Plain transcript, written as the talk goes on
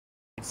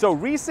So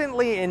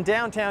recently in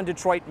downtown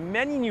Detroit,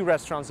 many new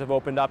restaurants have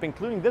opened up,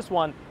 including this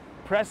one,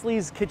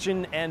 Presley's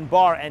Kitchen and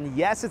Bar. And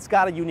yes, it's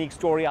got a unique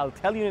story. I'll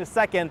tell you in a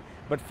second.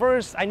 But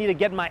first, I need to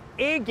get my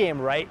A game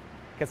right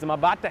because I'm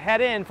about to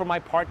head in for my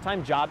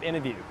part-time job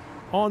interview.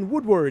 On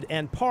Woodward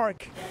and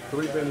Park,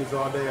 3 bennies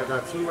all day. I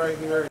got 2 right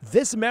here.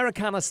 this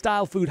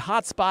Americana-style food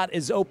hotspot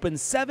is open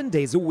 7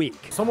 days a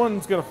week.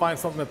 Someone's gonna find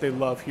something that they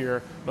love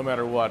here, no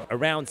matter what.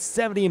 Around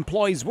 70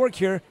 employees work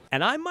here,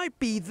 and I might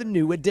be the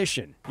new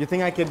addition. You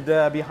think I could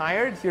be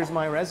hired? Here's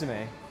my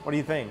resume. What do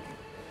you think?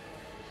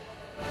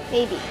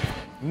 Maybe.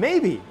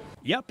 Maybe.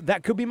 Yep,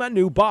 that could be my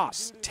new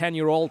boss.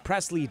 10-year-old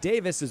Presley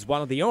Davis is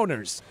one of the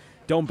owners.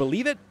 Don't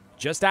believe it?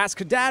 Just ask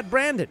her dad,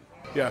 Brandon.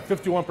 Yeah,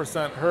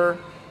 51% her,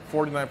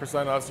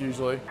 49% us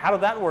usually. How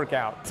did that work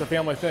out? It's a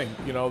family thing,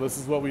 you know, this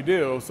is what we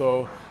do,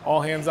 so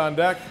all hands on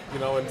deck, you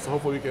know, and so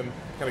hopefully we can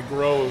kind of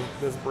grow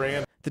this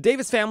brand. The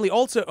Davis family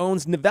also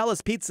owns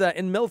Novella's Pizza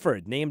in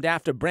Milford, named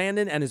after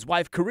Brandon and his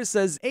wife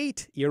Carissa's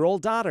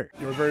 8-year-old daughter.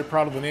 We're very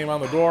proud of the name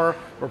on the door,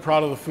 we're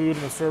proud of the food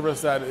and the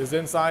service that is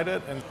inside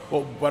it, and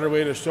what better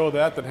way to show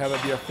that than have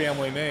it be a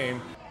family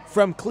name.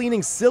 From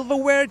cleaning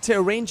silverware to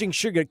arranging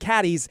sugar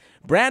caddies,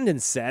 Brandon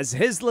says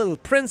his little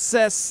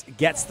princess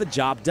gets the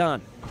job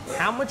done.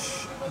 How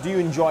much do you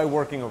enjoy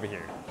working over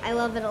here? I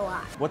love it a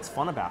lot. What's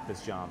fun about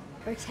this job?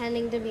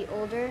 Pretending to be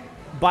older.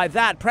 By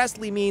that,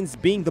 Presley means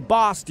being the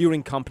boss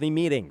during company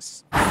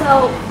meetings.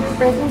 So,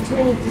 bring too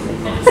many people.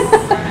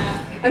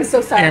 I'm so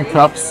sorry. And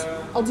cups.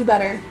 I'll do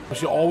better.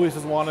 She always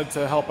has wanted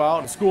to help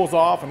out. School's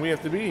off and we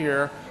have to be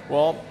here.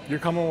 Well, you're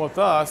coming with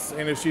us,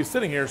 and if she's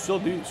sitting here, she'll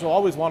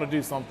always want to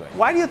do something.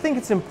 Why do you think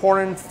it's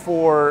important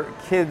for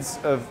kids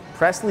of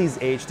Presley's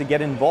age to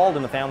get involved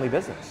in the family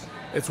business?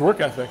 It's work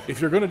ethic. If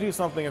you're going to do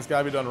something, it's got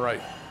to be done right.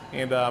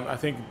 And I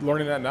think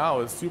learning that now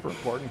is super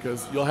important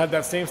because you'll have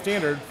that same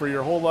standard for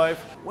your whole life.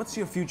 What's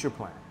your future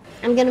plan?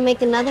 I'm gonna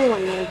make another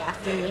one named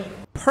after me.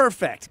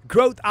 Perfect.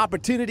 Growth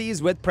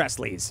opportunities with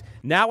Presley's.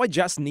 Now I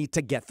just need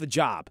to get the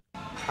job.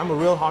 I'm a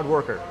real hard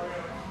worker.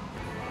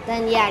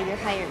 Then yeah, you're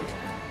hired.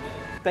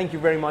 Thank you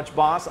very much,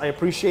 boss. I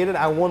appreciate it.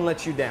 I won't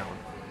let you down.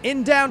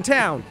 In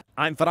downtown,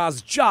 I'm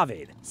Faraz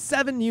Javed,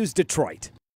 7 News Detroit.